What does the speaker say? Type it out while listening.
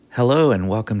Hello and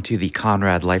welcome to the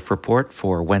Conrad Life Report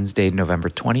for Wednesday, November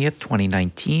 20th,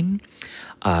 2019.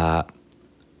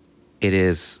 It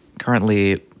is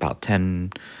currently about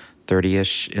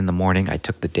 10:30ish in the morning. I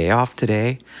took the day off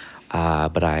today,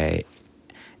 but I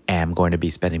am going to be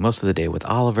spending most of the day with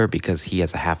Oliver because he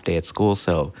has a half day at school.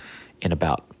 So in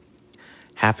about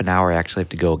half an hour, I actually have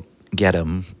to go get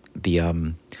him.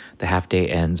 The half day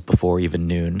ends before even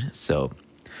noon, so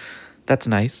that's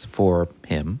nice for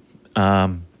him.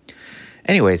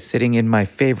 Anyway, sitting in my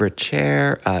favorite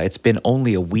chair. It's been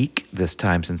only a week this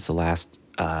time since the last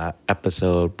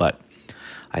episode, but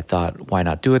I thought, why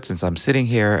not do it since I'm sitting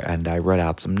here? And I read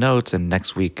out some notes, and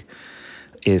next week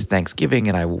is Thanksgiving,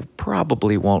 and I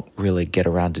probably won't really get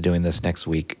around to doing this next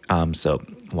week. So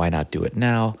why not do it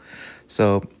now?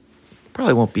 So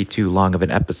probably won't be too long of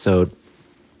an episode.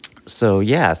 So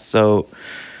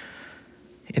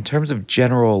in terms of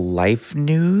general life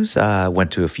news,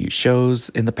 went to a few shows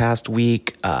in the past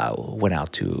week, went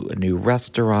out to a new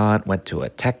restaurant, went to a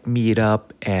tech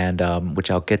meetup, and which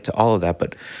I'll get to all of that.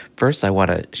 But first, I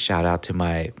want to shout out to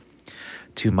my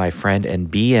friend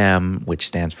and BM, which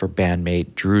stands for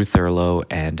bandmate Drew Thurlow,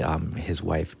 and his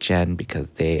wife Jen,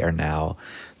 because they are now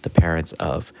the parents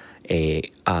of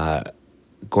a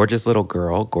gorgeous little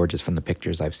girl, gorgeous from the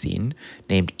pictures I've seen,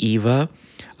 named Eva.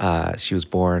 She was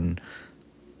born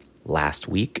last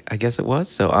week, I guess it was.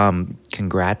 So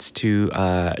congrats to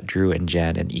Drew and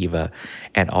Jen and Eva,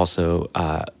 and also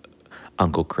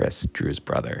Uncle Chris, Drew's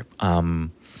brother.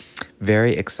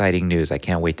 Very exciting news. I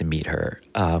can't wait to meet her.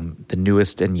 The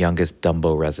newest and youngest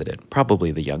Dumbo resident,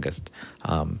 probably the youngest.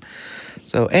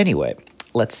 So anyway,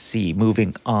 let's see.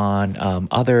 Moving on,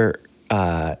 other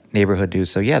neighborhood news.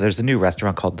 So yeah, there's a new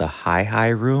restaurant called the Hi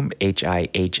Room,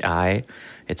 HIHI.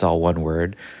 It's all one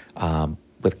word.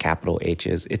 With capital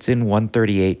H's. It's in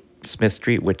 138 Smith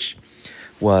Street, which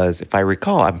was, if I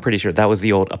recall, I'm pretty sure that was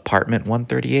the old Apartment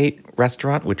 138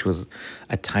 restaurant, which was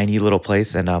a tiny little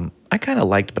place. And I kind of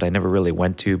liked, but I never really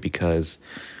went to because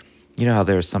you know how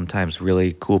there's sometimes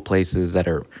really cool places that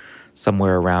are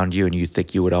somewhere around you and you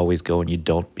think you would always go and you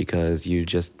don't because you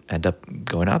just end up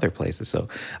going other places. So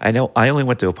I know I only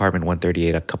went to Apartment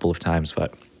 138 a couple of times,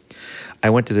 but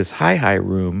I went to this Hi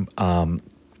Room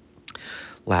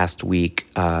last week.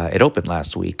 It opened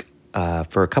last week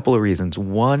for a couple of reasons.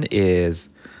 One is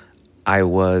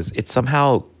it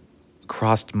somehow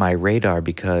crossed my radar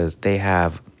because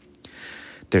they're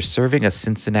serving a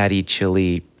Cincinnati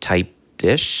chili type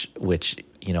dish, which,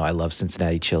 you know, I love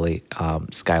Cincinnati chili,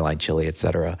 Skyline chili,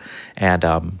 etc.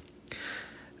 And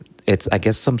it's, I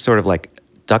guess, some sort of like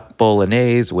duck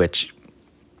bolognese, which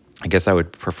I guess I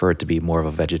would prefer it to be more of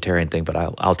a vegetarian thing, but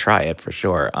I'll try it for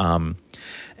sure.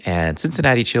 And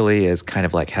Cincinnati chili is kind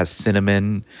of like has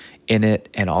cinnamon in it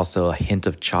and also a hint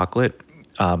of chocolate.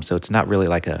 So it's not really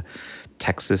like a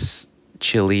Texas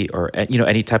chili or, you know,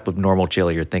 any type of normal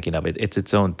chili you're thinking of. It's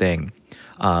its own thing.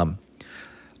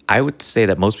 I would say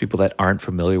that most people that aren't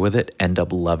familiar with it end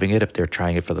up loving it if they're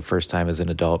trying it for the first time as an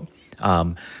adult.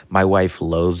 My wife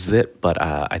loathes it, but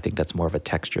I think that's more of a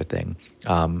texture thing.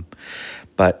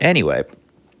 But anyway,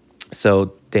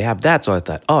 so they have that. So I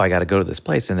thought, I got to go to this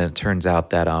place. And then it turns out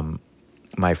that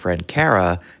my friend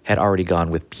Kara had already gone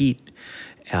with Pete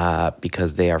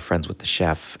because they are friends with the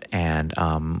chef. And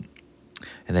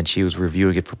then she was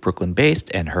reviewing it for Brooklyn Based,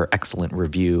 and her excellent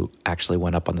review actually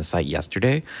went up on the site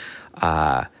yesterday.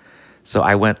 So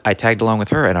I tagged along with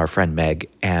her and our friend Meg,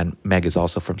 and Meg is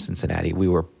also from Cincinnati. We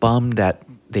were bummed that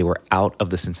they were out of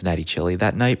the Cincinnati chili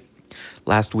that night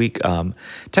last week.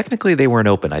 Technically they weren't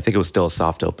open. I think it was still a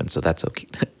soft open, so that's okay.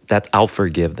 I'll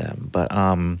forgive them. But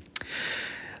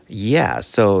yeah,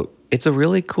 so it's a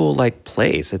really cool like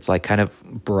place. It's like kind of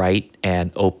bright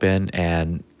and open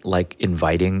and like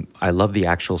inviting. I love the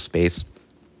actual space,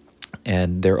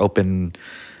 and they're open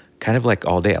kind of like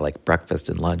all day at like breakfast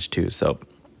and lunch too. So,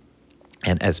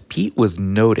 and as Pete was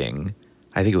noting,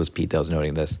 I think it was Pete that was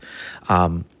noting this.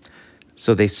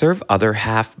 So they serve other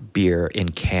half beer in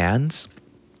cans,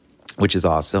 which is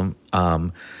awesome.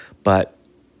 But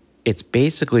it's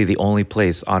basically the only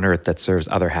place on earth that serves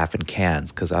other half in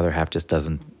cans, because other half just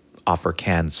doesn't offer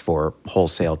cans for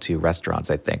wholesale to restaurants,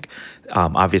 I think.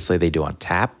 Obviously they do on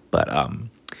tap, but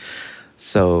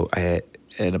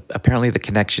and apparently the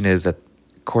connection is that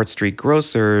Court Street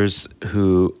Grocers,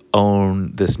 who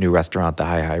own this new restaurant, the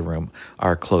Hi Room,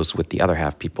 are close with the other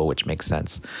half people, which makes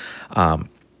sense.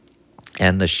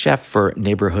 And the chef for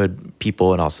neighborhood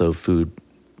people and also food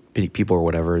people or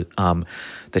whatever,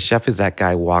 the chef is that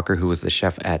guy Walker, who was the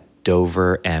chef at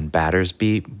Dover and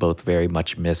Battersby, both very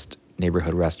much missed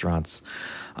neighborhood restaurants.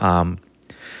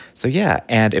 So yeah,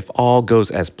 and if all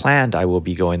goes as planned, I will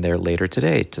be going there later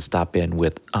today to stop in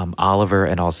with Oliver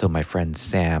and also my friend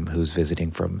Sam, who's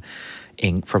visiting from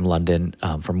London,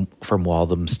 from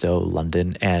Walthamstow,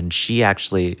 London, and she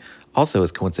actually also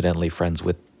is coincidentally friends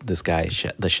with this guy,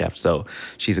 the chef. So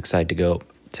she's excited to go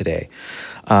today,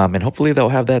 and hopefully they'll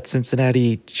have that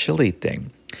Cincinnati chili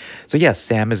thing. So yes,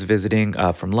 Sam is visiting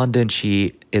from London.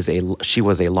 She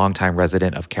was a longtime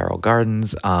resident of Carroll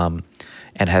Gardens,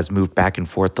 and has moved back and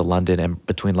forth to London and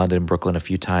between London and Brooklyn a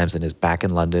few times, and is back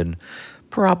in London,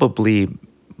 probably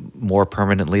more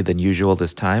permanently than usual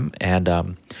this time.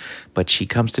 And but she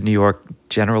comes to New York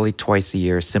generally twice a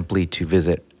year simply to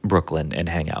visit Brooklyn and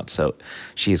hang out. So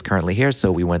she is currently here.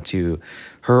 So we went to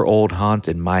her old haunt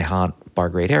and my haunt, Bar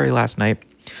Great Harry, last night,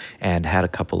 and had a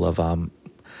couple of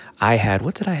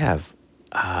what did I have?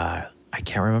 I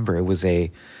can't remember. It was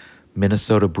a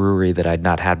Minnesota brewery that I'd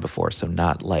not had before. So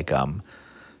not like,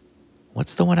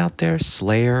 what's the one out there?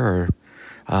 Slayer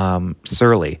or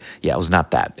Surly. Yeah, it was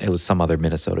not that. It was some other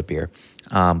Minnesota beer.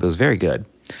 But it was very good.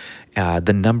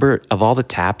 The number of all the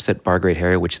taps at Bar Great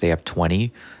Harry, which they have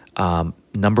 20,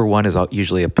 number one is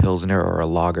usually a Pilsner or a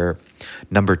lager.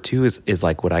 Number two is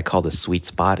like what I call the sweet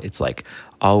spot. It's like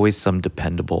always some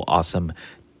dependable, awesome,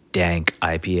 dank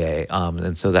IPA.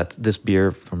 And so that's this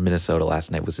beer from Minnesota last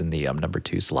night was in the number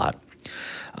two slot.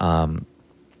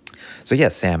 So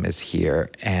yes, Sam is here.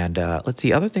 And let's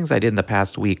see, other things I did in the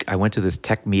past week. I went to this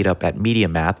tech meetup at Media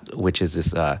Math, which is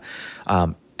this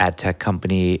ad tech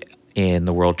company in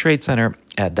the World Trade Center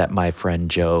that my friend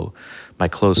Joe, my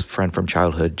close friend from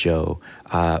childhood, Joe,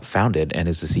 founded and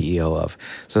is the CEO of.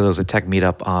 So there was a tech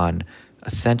meetup on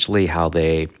essentially how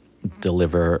they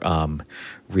deliver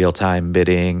real-time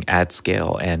bidding at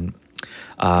scale. And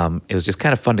it was just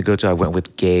kind of fun to go to. I went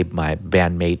with Gabe, my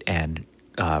bandmate and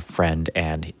friend,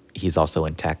 and he's also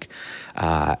in tech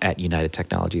at United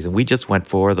Technologies. And we just went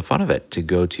for the fun of it to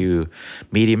go to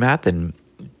Media Math and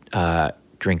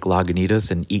drink Lagunitas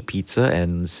and eat pizza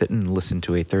and sit and listen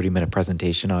to a 30-minute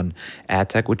presentation on ad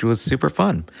tech, which was super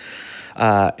fun.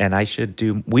 And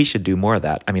we should do more of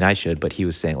that. I mean, I should, but he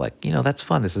was saying like, that's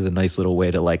fun. This is a nice little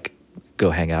way to like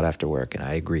go hang out after work. And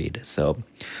I agreed. So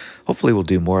hopefully we'll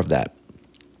do more of that.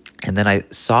 And then I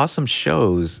saw some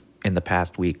shows in the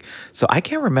past week. So I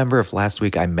can't remember if last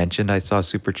week I mentioned I saw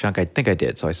Superchunk. I think I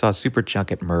did. So I saw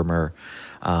Superchunk at Murmur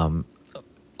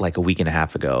like a week and a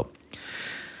half ago.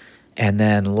 And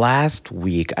then last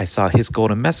week, I saw His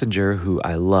Golden Messenger, who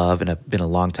I love and have been a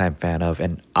longtime fan of,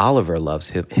 and Oliver loves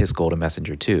His Golden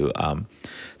Messenger too.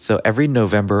 So every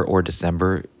November or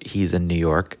December, he's in New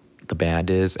York, the band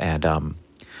is. And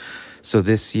so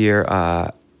this year,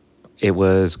 it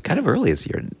was kind of early this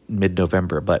year,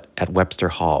 mid-November, but at Webster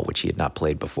Hall, which he had not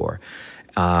played before.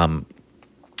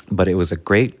 But it was a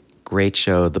great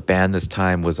show. The band this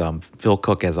time was Phil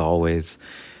Cook, as always,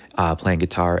 playing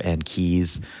guitar and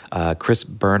keys. Chris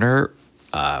Berner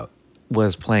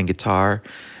was playing guitar.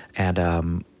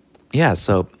 And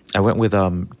so I went with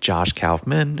Josh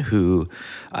Kaufman, who,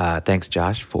 thanks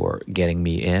Josh for getting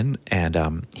me in.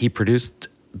 And he produced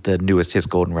the newest His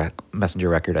Golden Messenger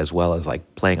record as well as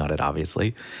like playing on it,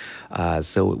 obviously.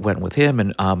 So it went with him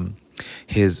and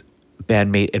his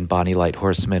bandmate and Bonnie Light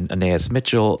Horseman, Anais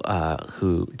Mitchell,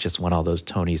 who just won all those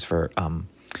Tonys for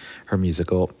her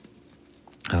musical,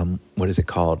 what is it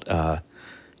called?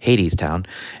 Hadestown.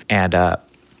 And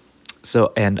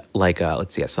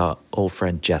let's see, I saw old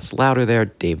friend Jess Lauder there.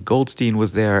 Dave Goldstein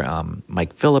was there.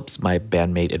 Mike Phillips, my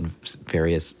bandmate in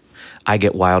various I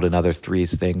Get Wild and Other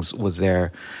Threes things, was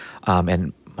there.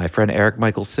 And my friend Eric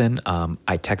Michelson,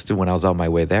 I texted when I was on my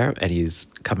way there, and he's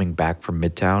coming back from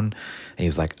Midtown, and he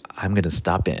was like, I'm going to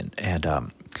stop in.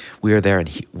 And we were there,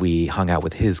 and we hung out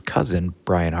with his cousin,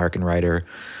 Brian Harkenreiter,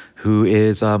 who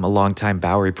is a longtime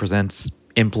Bowery Presents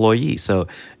employee. So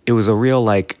it was a real,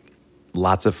 like,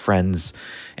 lots of friends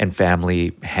and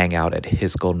family hang out at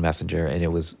His Golden Messenger, and it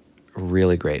was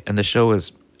really great. And the show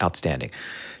was outstanding.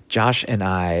 Josh and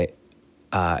I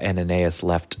and Anais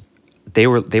left. They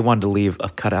wanted to leave,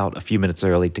 cut out a few minutes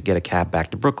early to get a cab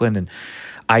back to Brooklyn, and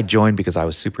I joined because I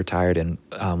was super tired, and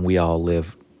we all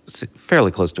live fairly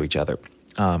close to each other.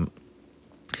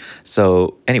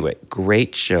 So anyway,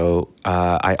 great show.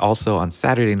 I also on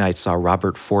Saturday night saw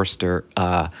Robert Forster,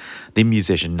 the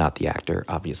musician, not the actor,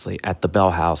 obviously, at the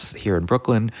Bell House here in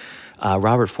Brooklyn.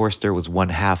 Robert Forster was one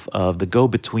half of the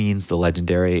Go-Betweens, the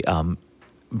legendary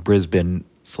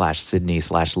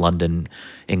Brisbane/Sydney/London,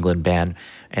 England band.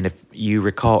 And if you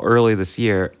recall early this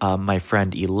year, my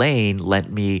friend Elaine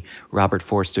lent me Robert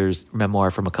Forster's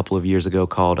memoir from a couple of years ago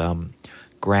called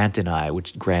Grant and I,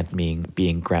 which Grant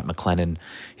being Grant McLennan,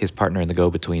 his partner in the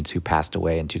Go-Betweens, who passed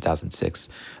away in 2006,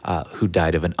 who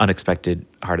died of an unexpected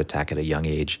heart attack at a young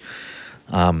age.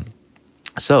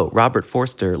 So Robert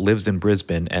Forster lives in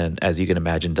Brisbane, and as you can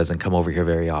imagine, doesn't come over here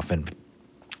very often.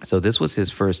 So this was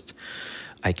his first,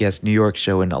 I guess, New York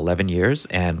show in 11 years,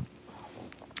 and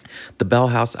the Bell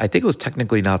House, I think it was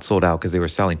technically not sold out because they were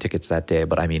selling tickets that day,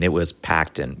 but I mean, it was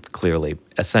packed and clearly,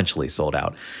 essentially sold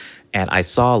out. And I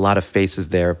saw a lot of faces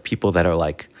there, people that are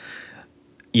like,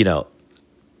 you know,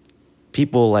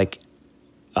 people like,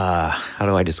 how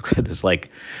do I describe this? Like,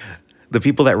 the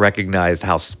people that recognized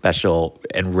how special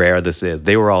and rare this is,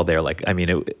 they were all there. Like, I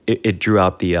mean, it drew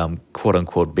out the quote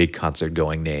unquote big concert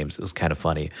going names. It was kind of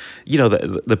funny. You know,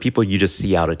 the people you just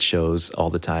see out at shows all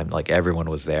the time, like everyone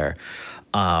was there.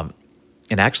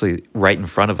 And actually, right in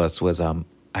front of us was, I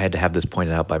had to have this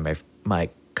pointed out by my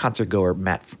concert goer,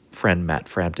 friend Matt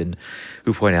Frampton,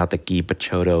 who pointed out that Guy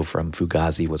Picciotto from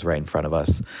Fugazi was right in front of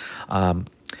us.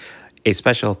 A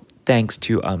special thanks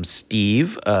to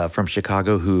Steve from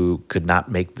Chicago, who could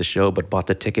not make the show but bought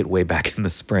the ticket way back in the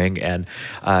spring and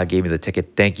gave me the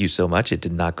ticket. Thank you so much. It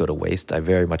did not go to waste. I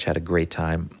very much had a great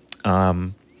time.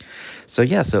 So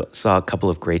saw a couple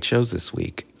of great shows this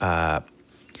week.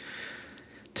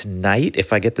 Tonight,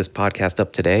 if I get this podcast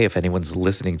up today, if anyone's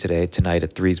listening today, tonight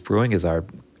at Threes Brewing is our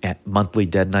monthly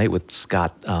Dead Night with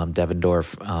Scott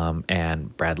Devendorf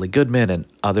and Bradley Goodman and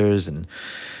others, and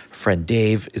friend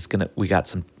Dave is we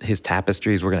got his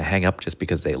tapestries we're gonna hang up just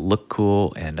because they look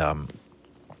cool, and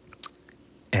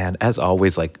as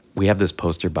always, like, we have this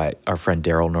poster by our friend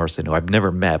Daryl Norson, who I've never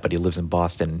met, but he lives in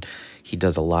Boston. He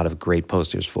does a lot of great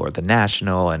posters for The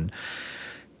National and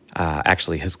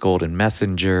actually his Golden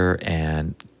Messenger,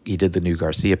 and he did the new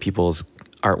Garcia People's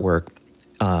artwork.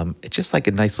 It's just like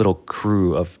a nice little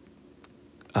crew of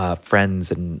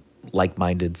friends and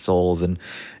like-minded souls. And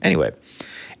anyway,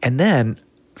 and then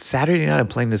Saturday night I'm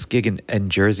playing this gig in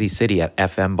Jersey City at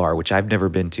FM Bar, which I've never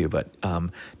been to, but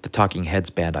the Talking Heads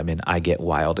band I'm in, I Get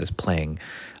Wild, is playing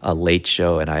a late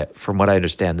show, and from what I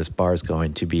understand, this bar is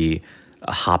going to be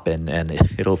a hoppin', and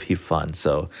it'll be fun.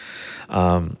 So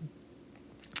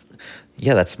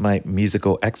yeah, that's my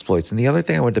musical exploits. And the other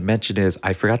thing I wanted to mention is,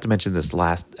 I forgot to mention this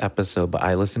last episode, but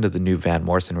I listened to the new Van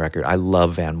Morrison record. I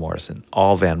love Van Morrison,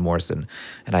 all Van Morrison.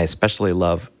 And I especially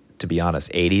love, to be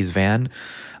honest, 80s Van.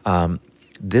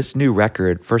 This new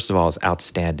record, first of all, is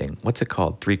outstanding. What's it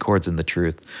called? 3 Chords and the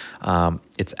Truth.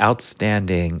 It's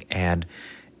outstanding, and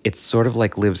it sort of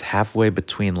like lives halfway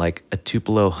between like a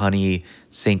Tupelo Honey,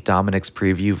 St. Dominic's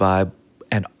Preview vibe,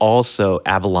 and also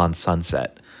Avalon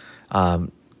Sunset.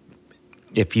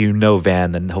 If you know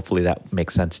Van, then hopefully that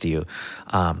makes sense to you.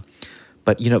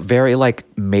 But, you know, very like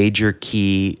major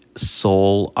key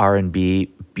soul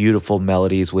R&B, beautiful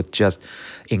melodies with just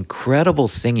incredible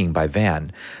singing by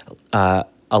Van. A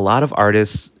lot of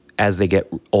artists, as they get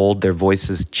old, their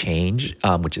voices change,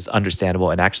 which is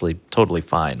understandable and actually totally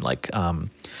fine. Like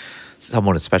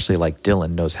someone especially like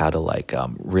Dylan knows how to like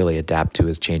really adapt to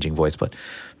his changing voice, but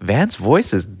Van's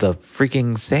voice is the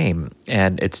freaking same,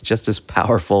 and it's just as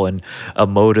powerful and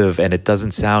emotive, and it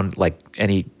doesn't sound like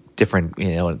any different,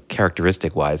 you know,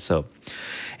 characteristic wise. So,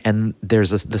 and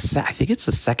there's I think it's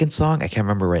the second song, I can't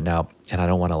remember right now, and I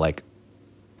don't want to like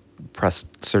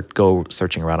go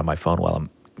searching around on my phone while I'm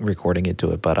recording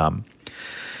into it, but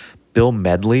Bill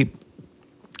Medley,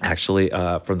 actually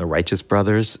from the Righteous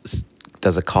Brothers,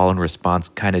 does a call and response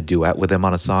kind of duet with him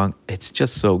on a song. It's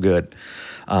just so good.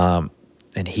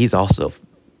 And he's also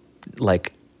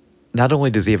like, not only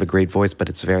does he have a great voice, but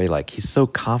it's very like, he's so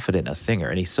confident a singer,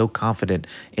 and he's so confident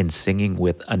in singing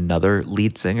with another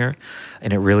lead singer,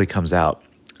 and it really comes out.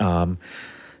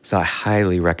 So I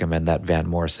highly recommend that Van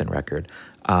Morrison record.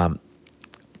 I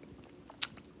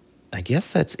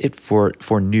guess that's it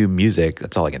for new music.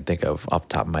 That's all I can think of off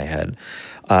the top of my head.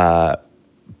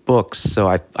 Books. So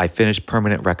I finished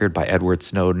Permanent Record by Edward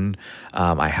Snowden.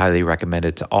 I highly recommend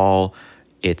it to all.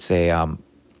 It's a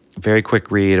very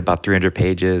quick read, about 300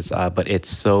 pages, but it's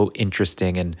so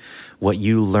interesting, and what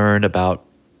you learn about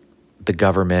the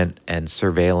government and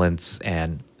surveillance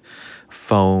and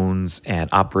phones and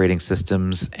operating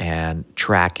systems and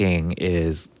tracking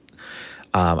is,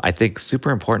 I think, super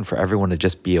important for everyone to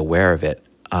just be aware of it.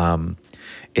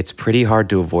 It's pretty hard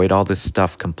to avoid all this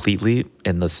stuff completely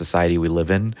in the society we live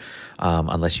in,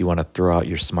 unless you want to throw out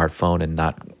your smartphone and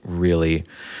not really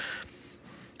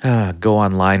go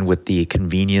online with the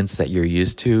convenience that you're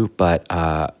used to. But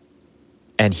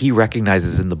and he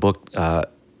recognizes in the book,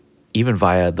 even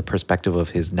via the perspective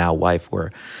of his now wife,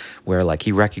 where like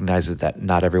he recognizes that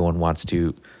not everyone wants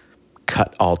to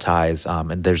cut all ties,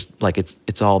 and there's like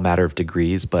it's all a matter of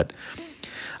degrees, but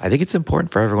I think it's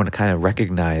important for everyone to kind of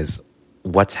recognize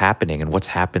what's happening and what's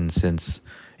happened since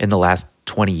in the last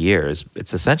 20 years.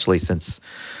 It's essentially since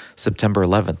September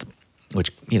 11th,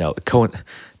 which,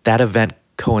 that event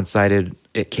coincided,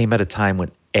 it came at a time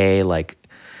when like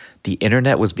the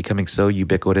internet was becoming so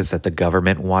ubiquitous that the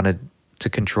government wanted to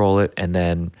control it. And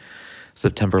then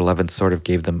September 11th sort of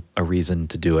gave them a reason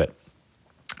to do it.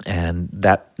 And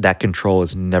that control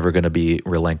is never going to be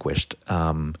relinquished.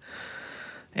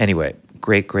 Anyway,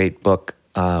 great book.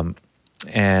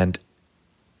 And,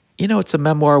 it's a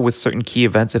memoir with certain key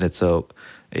events in it. So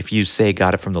if you say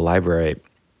got it from the library,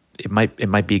 it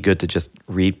might be good to just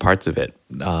read parts of it,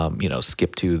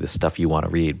 skip to the stuff you want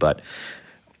to read. But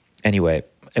anyway,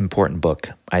 important book,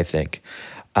 I think.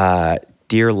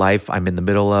 Dear Life, I'm in the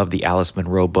middle of the Alice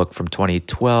Munro book from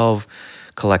 2012,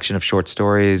 collection of short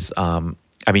stories.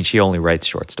 She only writes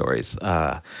short stories.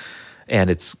 And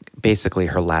it's basically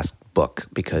her last book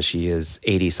because she is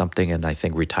 80-something and I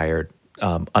think retired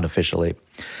unofficially.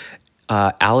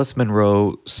 Alice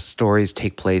Munro stories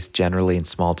take place generally in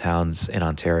small towns in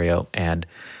Ontario, and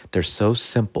they're so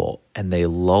simple, and they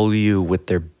lull you with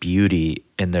their beauty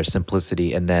and their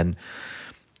simplicity, and then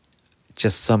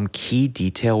just some key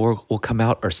detail will come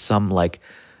out, or some like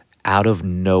out of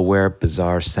nowhere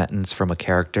bizarre sentence from a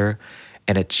character,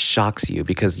 and it shocks you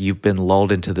because you've been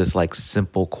lulled into this like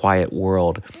simple, quiet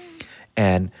world,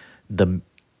 and the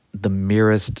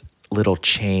merest little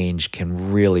change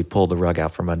can really pull the rug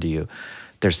out from under you.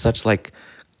 There's such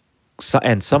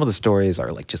and some of the stories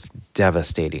are like just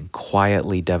devastating,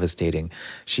 quietly devastating.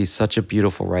 She's such a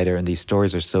beautiful writer, and these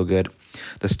stories are so good.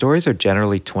 The stories are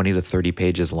generally 20 to 30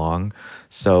 pages long,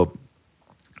 so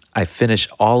I finish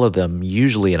all of them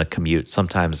usually in a commute.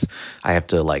 Sometimes I have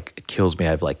to it kills me.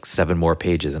 I have 7 more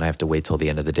pages, and I have to wait till the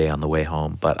end of the day on the way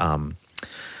home. But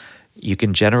you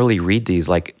can generally read these,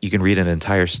 you can read an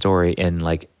entire story in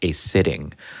a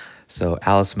sitting. So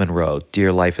Alice Munro,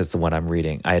 Dear Life is the one I'm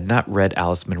reading. I had not read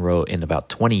Alice Munro in about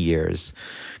 20 years,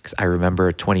 because I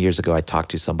remember 20 years ago I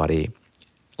talked to somebody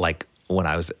when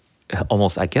I was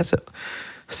almost, I guess,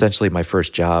 essentially my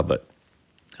first job. But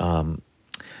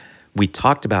we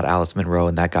talked about Alice Munro,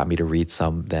 and that got me to read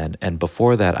some then. And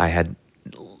before that, I had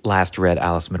last read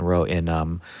Alice Munro in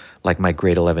my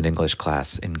grade 11 English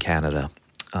class in Canada.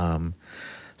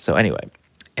 So anyway,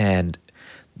 and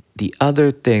the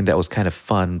other thing that was kind of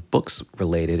fun, books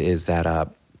related, is that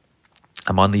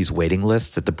I'm on these waiting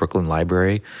lists at the Brooklyn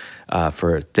Library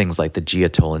for things like the Gia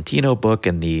Tolentino book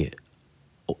and the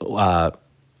A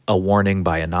Warning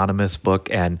by Anonymous book.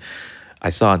 And I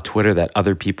saw on Twitter that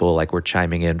other people were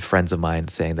chiming in, friends of mine,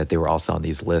 saying that they were also on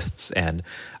these lists. And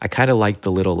I kind of like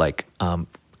the little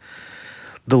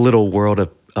world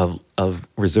of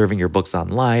reserving your books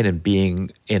online and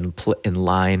being in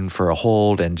line for a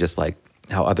hold, and just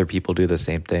how other people do the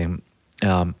same thing.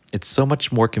 It's so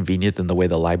much more convenient than the way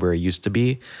the library used to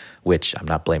be, which I'm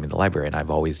not blaming the library, and I've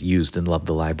always used and loved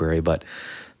the library. But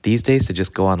these days, to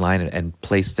just go online and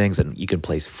place things, and you can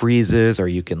place freezes, or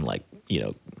you can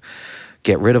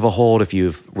get rid of a hold if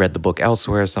you've read the book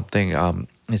elsewhere or something.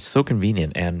 It's so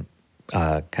convenient and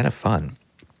kind of fun.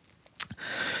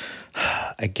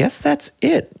 I guess that's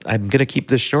it. I'm going to keep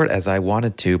this short as I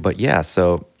wanted to, but yeah,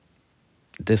 so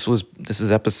this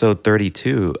is episode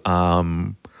 32.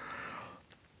 I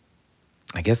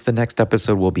guess the next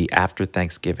episode will be after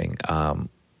Thanksgiving.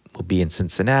 We'll be in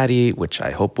Cincinnati, which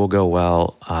I hope will go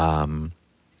well.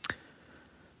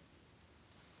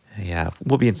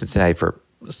 We'll be in Cincinnati for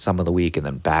some of the week and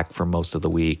then back for most of the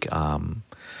week,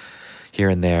 here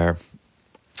and there.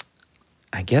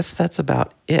 I guess that's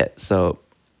about it. So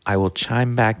I will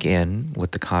chime back in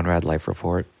with the Conrad Life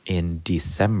Report in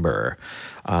December.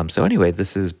 So anyway,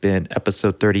 this has been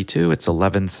episode 32. It's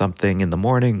 11-something in the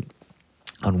morning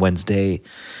on Wednesday,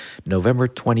 November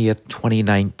 20th,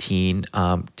 2019.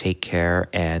 Take care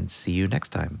and see you next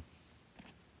time.